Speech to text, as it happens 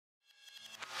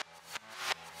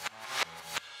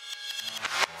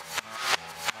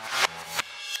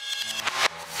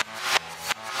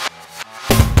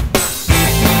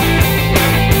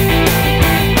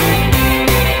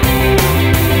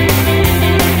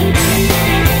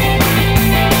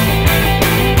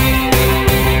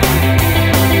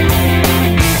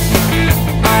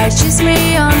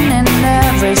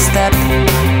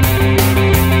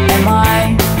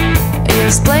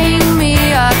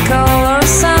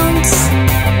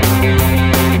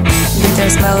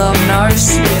smell of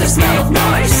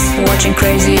noise, watching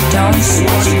crazy tones,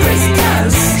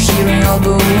 hearing all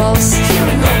the walls,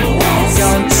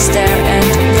 don't stare and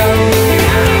go.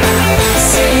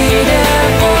 See the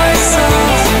voice of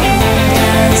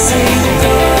dancing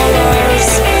colors,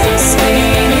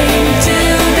 spinning to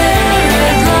the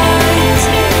red light,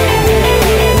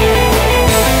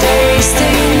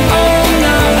 tasting all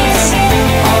notes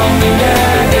on the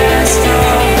dance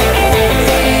floor,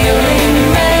 feeling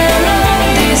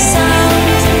melody sound.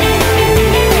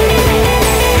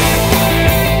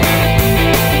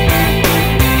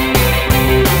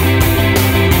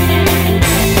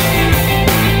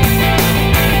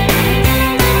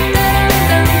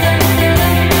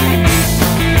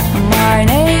 My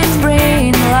name's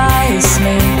brain lies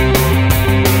me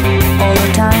all the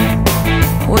time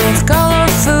with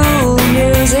colorful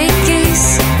music keys.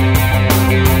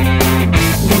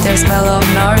 Bitter smell of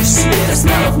noise,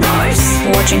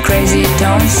 watching crazy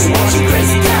tones,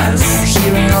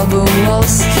 hearing all the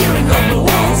walls,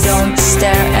 don't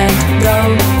stare and go.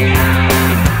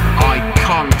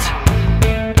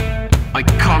 I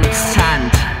can't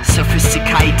stand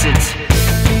sophisticated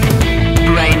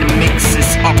brain mixes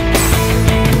up,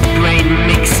 brain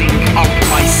mixing up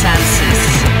my senses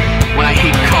when I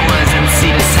hear colors and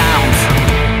see the sounds,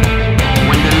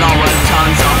 when the lower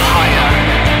tones are higher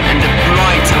and the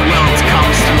brighter world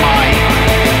comes to my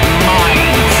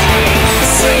mind.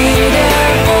 See the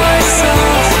voice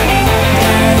of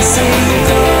dancing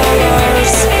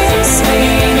colors,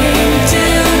 spinning to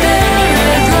the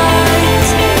red light,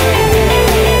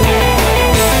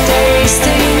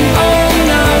 tasting all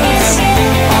notes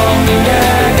on the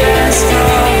dance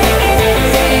floor,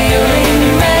 feeling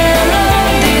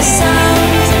melody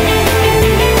sound.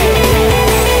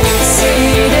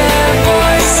 See the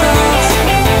voice of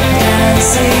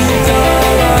dancing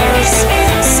colors,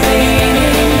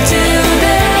 spinning to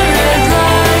the red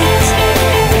light,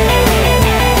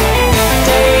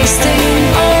 tasting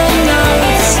all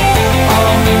notes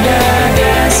on the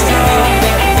dance floor,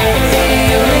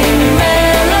 feeling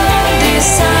melody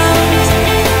sound.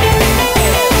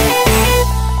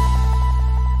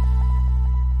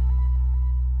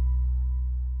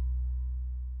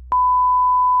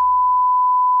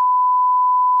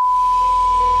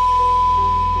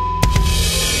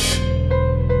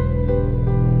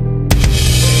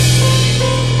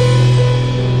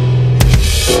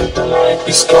 The light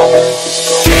is coming.